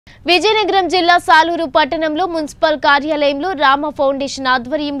విజయనగరం జిల్లా సాలూరు పట్టణంలో మున్సిపల్ కార్యాలయంలో రామ ఫౌండేషన్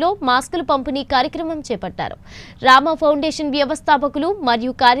ఆధ్వర్యంలో మాస్కుల పంపిణీ కార్యక్రమం చేపట్టారు. రామ ఫౌండేషన్ వ్యవస్థాపకులు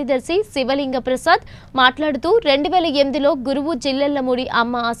మరియు కార్యదర్శి శివలింగ ప్రసాద్ మాట్లాడుతూ 2008లో గురువు జిల్లెళ్లమూడి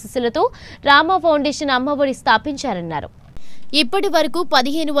అమ్మ ఆశీస్సులతో రామ ఫౌండేషన్ అమ్మఒడి స్థాపించారన్నారు. ఇప్పటి వరకు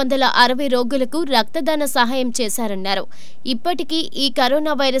 1560 రోగులకు రక్తదాన సహాయం చేశారన్నారు. ఇప్పటికీ ఈ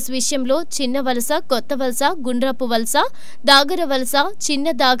కరోనా వైరస్ విషయంలో చిన్న వలస, కొత్త వలస, గుండ్రపు వలస, దాగర వలస,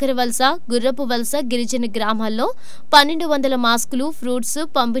 చిన్న దాగర వలస, గుర్రపు వలస గిరిజన గ్రామాల్లో 1200 మాస్కులు, ఫ్రూట్స్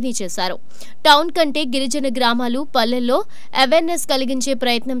పంపిణీ చేశారు. టౌన్ కంటే గిరిజన గ్రామాలు, పల్లెల్లో అవేర్నెస్ కలిగించే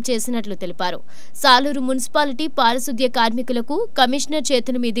ప్రయత్నం చేసినట్లు తెలిపారు. సాలూరు మున్సిపాలిటీ పారిశుద్ధ్య కార్మికులకు కమిషనర్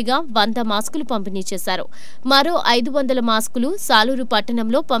చేతుల మీదుగా 100 మాస్కులు పంపిణీ చేశారు. మరో 500 మాస్కులు సాలూరు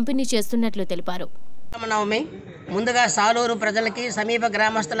పట్టణంలో పంపిణీ చేస్తున్నట్లు తెలిపారు. శ్రీరామనవమి ముందుగా సాలూరు ప్రజలకి సమీప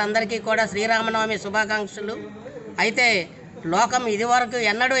గ్రామస్తులందరికీ కూడా శ్రీరామనవమి శుభాకాంక్షలు. అయితే లోకం ఇదివరకు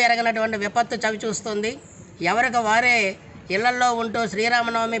ఎన్నడూ ఎరగనటువంటి విపత్తు చవిచూస్తుంది. ఎవరికి వారే ఇళ్లల్లో ఉంటూ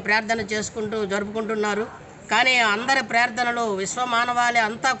శ్రీరామనవమి ప్రార్థన చేసుకుంటూ జరుపుకుంటున్నారు. కానీ అందరి ప్రార్థనలు విశ్వమానవాళి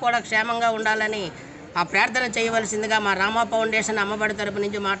అంతా కూడా క్షేమంగా ఉండాలని ఆ ప్రార్థన చేయవలసిందిగా మా రామ ఫౌండేషన్ అమ్మబడి తరపు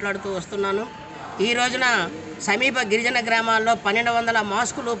నుంచి మాట్లాడుతూ వస్తున్నాను. ఈ రోజున సమీప గిరిజన గ్రామాల్లో 1200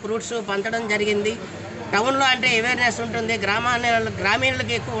 మాస్కులు, ఫ్రూట్స్ పంచడం జరిగింది. టౌన్లో అంటే అవేర్నెస్ ఉంటుంది,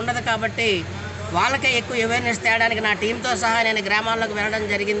 గ్రామీణులకు ఎక్కువ ఉండదు కాబట్టి వాళ్ళకే ఎక్కువ అవేర్నెస్ తేయడానికి నా టీంతో సహా నేను గ్రామాల్లోకి వెళ్ళడం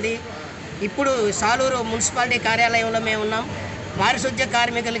జరిగింది. ఇప్పుడు సాలూరు మున్సిపాలిటీ కార్యాలయంలో మేము ఉన్నాం. పారిశుద్ధ్య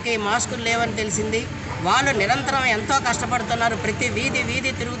కార్మికులకి మాస్కులు లేవని తెలిసింది. వాళ్ళు నిరంతరం ఎంతో కష్టపడుతున్నారు. ప్రతి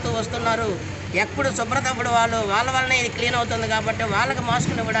వీధి తిరుగుతూ వస్తున్నారు. ఎప్పుడు శుభ్రత వాళ్ళ వల్లనే ఇది క్లీన్ అవుతుంది కాబట్టి వాళ్ళకి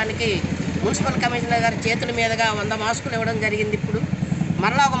మాస్కులు ఇవ్వడానికి మున్సిపల్ కమిషనర్ గారి చేతుల మీదుగా 100 మాస్కులు ఇవ్వడం జరిగింది. ఇప్పుడు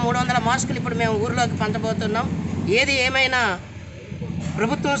మరలా ఒక 300 మాస్కులు ఇప్పుడు మేము ఊర్లోకి పంచబోతున్నాం. ఏది ఏమైనా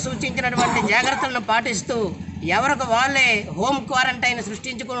ప్రభుత్వం సూచించినటువంటి జాగ్రత్తలను పాటిస్తూ ఎవరికి వాళ్ళే హోమ్ క్వారంటైన్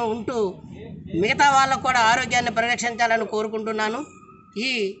సృష్టించుకుని ఉంటూ మిగతా వాళ్ళకు కూడా ఆరోగ్యాన్ని పరిరక్షించాలని కోరుకుంటున్నాను. ఈ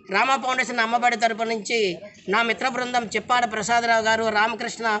రామ ఫౌండేషన్ అమ్మబడి తరపు నుంచి నా మిత్ర బృందం చిప్పాడ ప్రసాదరావు గారు,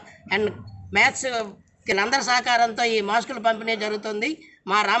 రామకృష్ణ అండ్ మ్యాథ్స్ వీళ్ళందరి సహకారంతో ఈ మాస్కులు పంపిణీ జరుగుతుంది.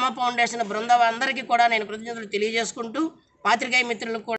 మా రామ ఫౌండేషన్ బృందం అందరికీ కూడా నేను కృతజ్ఞతలు తెలియజేసుకుంటూ పాత్రికేయ మిత్రులకు కూడా